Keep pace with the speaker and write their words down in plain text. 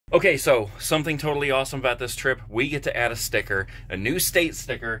Okay, so something totally awesome about this trip, we get to add a sticker, a new state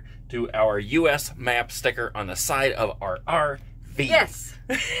sticker, to our U.S. map sticker on the side of our RV. Yes.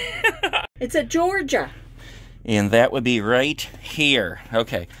 It's a Georgia. And that would be right here.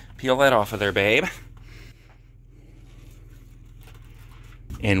 Okay, peel that off of there, babe.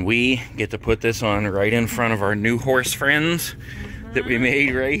 And we get to put this on right in front of our new horse friends that we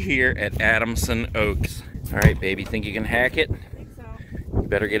made right here at Adamson Oaks. All right, baby, think you can hack it? You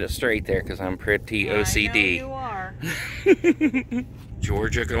better get it straight there, because I'm pretty OCD. I know you are.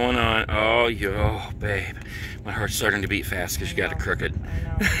 Georgia going on. Oh, babe. My heart's starting to beat fast because you got it crooked.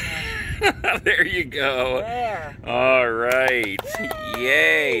 I know. There you go. There. All right.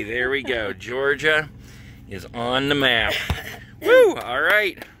 Yay. There we go. Georgia is on the map. Woo. All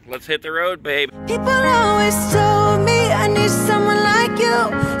right. Let's hit the road, babe. People always told me I need someone like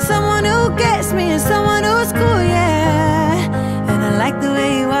you, someone who gets me and someone who's cool, yeah. And I like the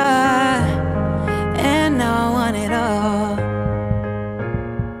way you are, and now I want it all.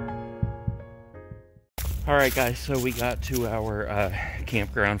 Alright guys, so we got to our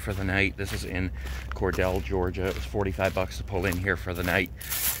campground for the night. This is in Cordell, Georgia. It was 45 bucks to pull in here for the night.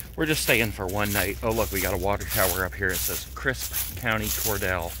 We're just staying for one night. Oh look, we got a water tower up here. It says Crisp County,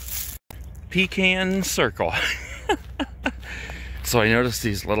 Cordell. Pecan Circle. So I noticed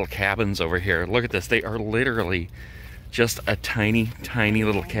these little cabins over here. Look at this. They are literally just a tiny, tiny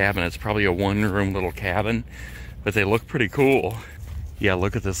little cabin. It's probably a one-room little cabin, but they look pretty cool. Yeah,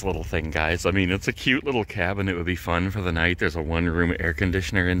 look at this little thing, guys. I mean, it's a cute little cabin. It would be fun for the night. There's a one-room air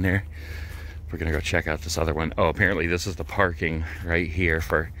conditioner in there. We're gonna go check out this other one. Oh, apparently this is the parking right here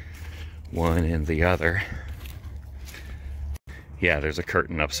for one and the other. Yeah, there's a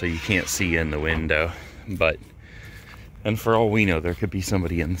curtain up so you can't see in the window, but and for all we know, there could be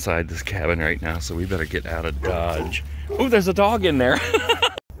somebody inside this cabin right now, so we better get out of Dodge. Oh, there's a dog in there.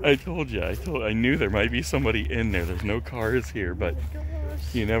 I told you, I knew there might be somebody in there. There's no cars here, but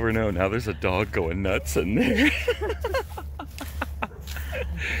you never know. Now there's a dog going nuts in there.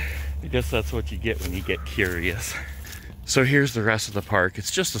 I guess that's what you get when you get curious. So here's the rest of the park.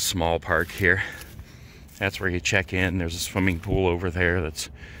 It's just a small park here. That's where you check in. There's a swimming pool over there that's,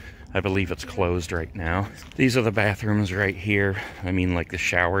 I believe it's closed right now. These are the bathrooms right here. I mean, like the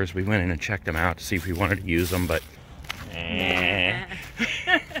showers. We went in and checked them out to see if we wanted to use them, but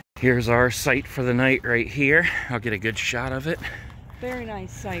Here's our site for the night right here. I'll get a good shot of it. Very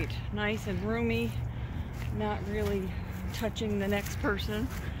nice site. Nice and roomy. Not really touching the next person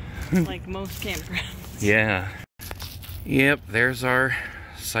like most campgrounds. Yeah. Yep, there's our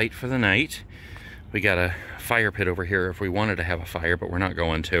site for the night. We got a fire pit over here if we wanted to have a fire, but we're not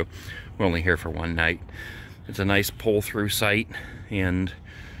going to. We're only here for one night. It's a nice pull-through site, and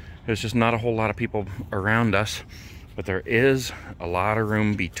there's just not a whole lot of people around us, but there is a lot of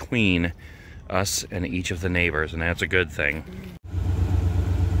room between us and each of the neighbors, and that's a good thing.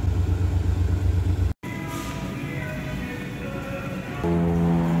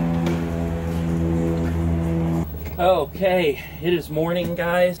 Okay, it is morning,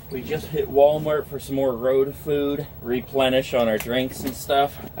 guys. We just hit Walmart for some more road food, replenish on our drinks and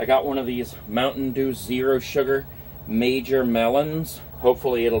stuff. I got one of these Mountain Dew Zero Sugar Major Melons.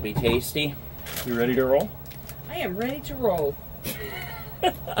 Hopefully it'll be tasty. You ready to roll? I am ready to roll.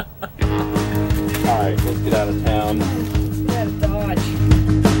 Alright, let's get out of town. Let's get out of Dodge.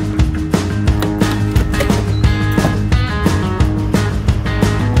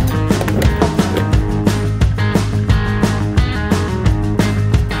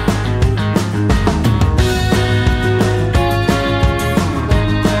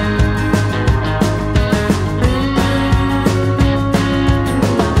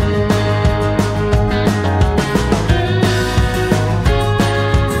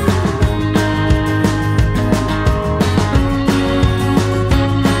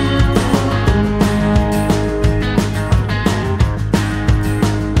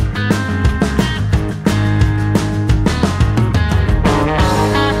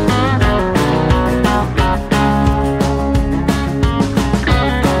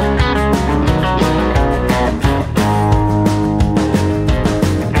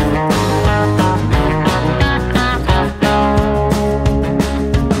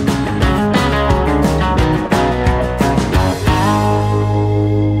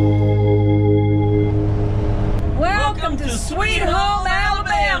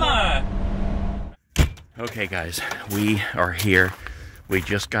 Okay guys, we are here. We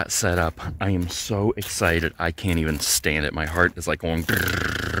just got set up. I am so excited. I can't even stand it. My heart is like going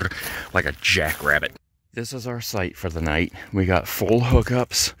like a jackrabbit. This is our site for the night. We got full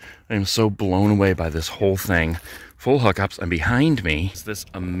hookups. I am so blown away by this whole thing. full hookups, and behind me is this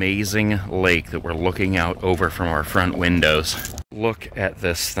amazing lake that we're looking out over from our front windows. Look at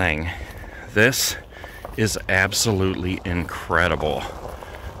this thing. This is absolutely incredible.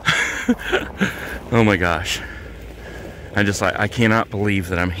 Oh my gosh. I cannot believe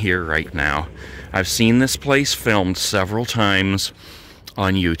that I'm here right now. I've seen this place filmed several times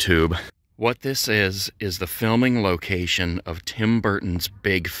on YouTube. What this is the filming location of Tim Burton's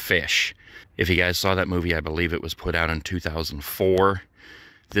Big Fish. If you guys saw that movie, I believe it was put out in 2004.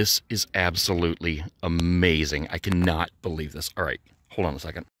 This is absolutely amazing. I cannot believe this. All right, hold on a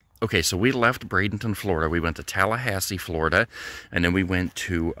second. Okay, so we left Bradenton, Florida. We went to Tallahassee, Florida, and then we went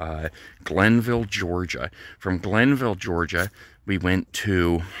to Glenville, Georgia. From Glenville, Georgia, we went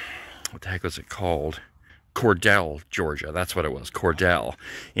to, what the heck was it called? Cordell, Georgia. That's what it was, Cordell.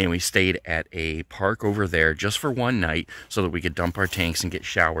 And we stayed at a park over there just for one night so that we could dump our tanks and get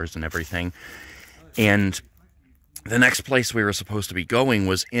showers and everything. And the next place we were supposed to be going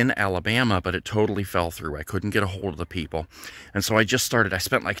was in Alabama, but it totally fell through. I couldn't get a hold of the people. And so I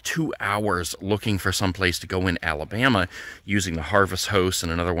spent like 2 hours looking for some place to go in Alabama using the Harvest Host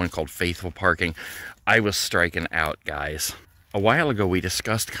and another one called Faithful Parking. I was striking out, guys. A while ago we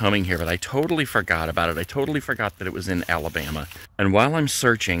discussed coming here, but I totally forgot about it. I totally forgot that it was in Alabama. And while I'm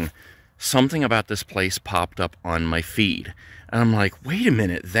searching, something about this place popped up on my feed. And I'm like, wait a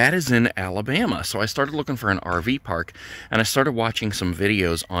minute, that is in Alabama. So I started looking for an RV park, and I started watching some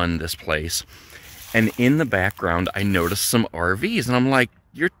videos on this place. And in the background, I noticed some RVs, and I'm like,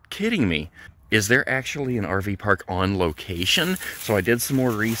 you're kidding me. Is there actually an RV park on location? So I did some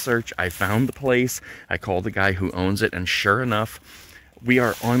more research. I found the place. I called the guy who owns it, and sure enough, we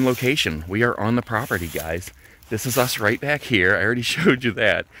are on location. We are on the property, guys. This is us right back here. I already showed you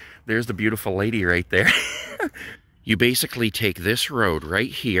that. There's the beautiful lady right there. You basically take this road right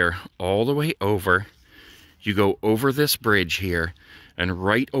here all the way over. You go over this bridge here, and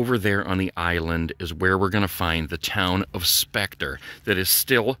right over there on the island is where we're going to find the town of Spectre that is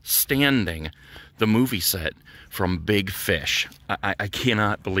still standing, the movie set from Big Fish. I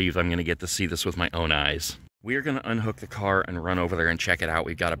cannot believe I'm going to get to see this with my own eyes. We are going to unhook the car and run over there and check it out.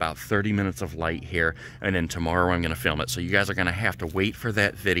 We've got about 30 minutes of light here, and then tomorrow I'm going to film it. So you guys are going to have to wait for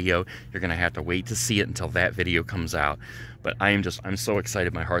that video. You're going to have to wait to see it until that video comes out. But I'm so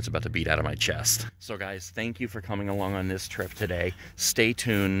excited. My heart's about to beat out of my chest. So guys, thank you for coming along on this trip today. Stay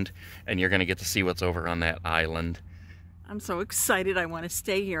tuned, and you're going to get to see what's over on that island. I'm so excited. I want to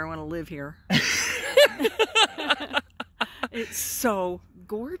stay here. I want to live here. It's so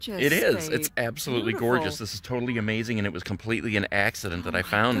gorgeous. It is. Babe. It's absolutely Beautiful. gorgeous. This is totally amazing, and it was completely an accident that I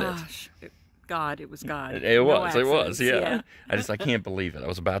found it. God, it was God. It was. No It was. Yeah. yeah. I can't believe it. I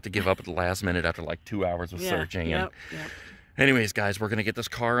was about to give up at the last minute after like 2 hours of searching. Yep. Anyways, guys, we're going to get this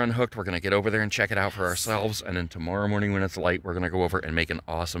car unhooked. We're going to get over there and check it out for ourselves. And then tomorrow morning when it's light, we're going to go over and make an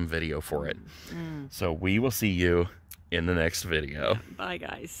awesome video for it. So we will see you in the next video. Bye,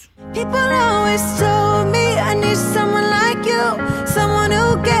 guys. People always told me I need someone like you, someone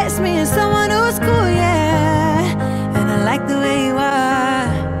who gets me and someone